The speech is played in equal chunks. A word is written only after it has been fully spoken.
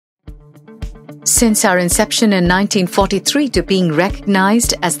Since our inception in 1943 to being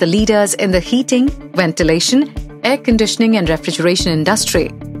recognized as the leaders in the heating, ventilation, air conditioning and refrigeration industry,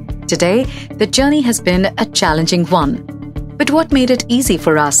 today the journey has been a challenging one. But what made it easy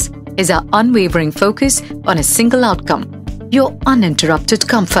for us is our unwavering focus on a single outcome: your uninterrupted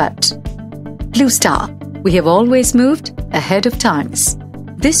comfort. Blue Star, we have always moved ahead of times.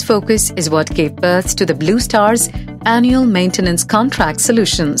 This focus is what gave birth to the Blue Star's annual maintenance contract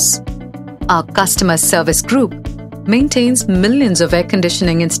solutions. Our customer service group maintains millions of air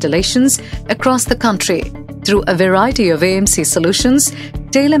conditioning installations across the country through a variety of AMC solutions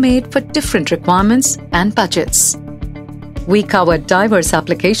tailor-made for different requirements and budgets. We cover diverse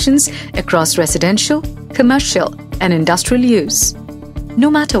applications across residential, commercial, and industrial use.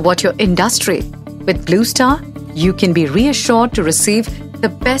 No matter what your industry, with Blue Star, you can be reassured to receive the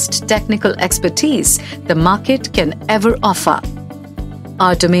best technical expertise the market can ever offer.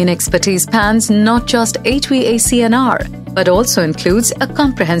 Our domain expertise spans not just HVAC&R, but also includes a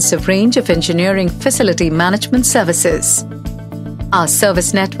comprehensive range of engineering facility management services. Our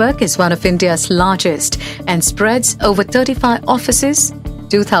service network is one of India's largest and spreads over 35 offices,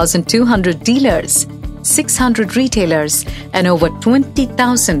 2,200 dealers, 600 retailers, and over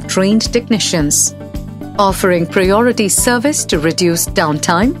 20,000 trained technicians, offering priority service to reduce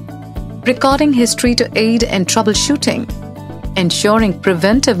downtime, recording history to aid in troubleshooting, ensuring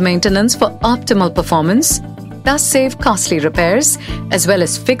preventive maintenance for optimal performance, thus save costly repairs, as well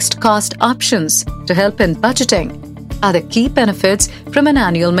as fixed cost options to help in budgeting, are the key benefits from an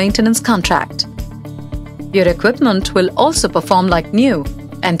annual maintenance contract. Your equipment will also perform like new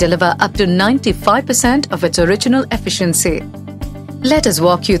and deliver up to 95% of its original efficiency. Let us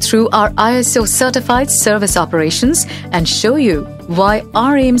walk you through our ISO certified service operations and show you why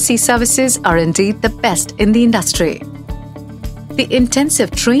our AMC services are indeed the best in the industry. The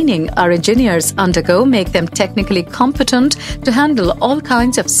intensive training our engineers undergo make them technically competent to handle all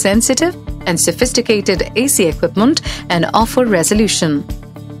kinds of sensitive and sophisticated AC equipment and offer resolution.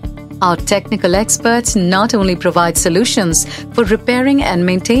 Our technical experts not only provide solutions for repairing and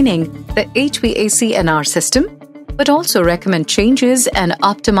maintaining the HVAC&R system, but also recommend changes and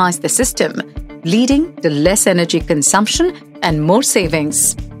optimize the system, leading to less energy consumption and more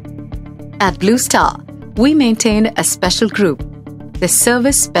savings. At Blue Star, we maintain a special group, the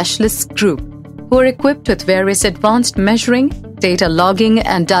Service Specialists Group, who are equipped with various advanced measuring, data logging,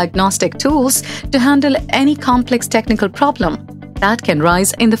 and diagnostic tools to handle any complex technical problem that can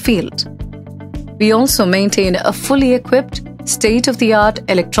rise in the field. We also maintain a fully equipped, state-of-the-art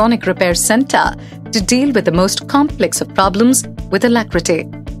electronic repair center to deal with the most complex of problems with alacrity.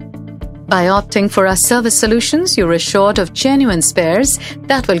 By opting for our service solutions, you're assured of genuine spares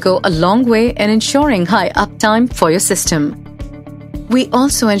that will go a long way in ensuring high uptime for your system. We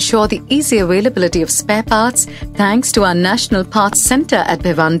also ensure the easy availability of spare parts thanks to our National Parts Center at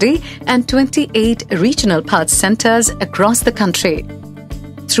Bhiwandi and 28 regional parts centers across the country.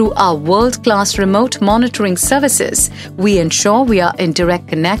 Through our world-class remote monitoring services, we ensure we are in direct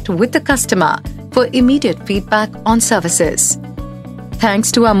connect with the customer for immediate feedback on services.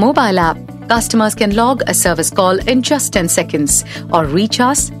 Thanks to our mobile app, customers can log a service call in just 10 seconds or reach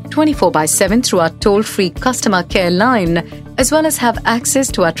us 24/7 through our toll-free customer care line, as well as have access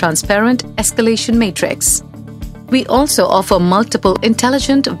to our transparent escalation matrix. We also offer multiple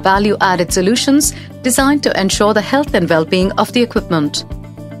intelligent value-added solutions designed to ensure the health and well-being of the equipment.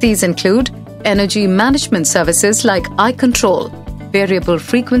 These include energy management services like iControl, variable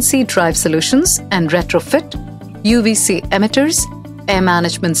frequency drive solutions and retrofit, UVC emitters, air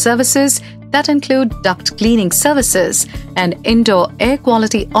management services that include duct cleaning services and indoor air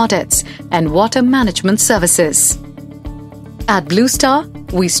quality audits and water management services. At Blue Star,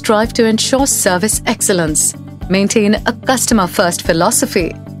 we strive to ensure service excellence, maintain a customer-first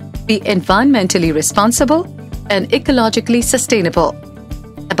philosophy, be environmentally responsible, and ecologically sustainable.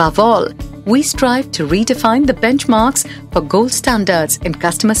 Above all, we strive to redefine the benchmarks for gold standards in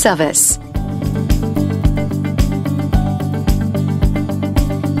customer service.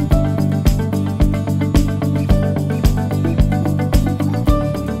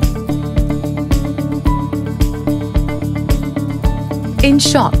 In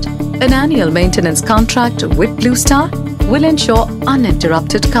short, an annual maintenance contract with Blue Star will ensure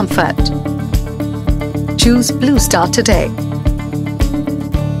uninterrupted comfort. Choose Blue Star today.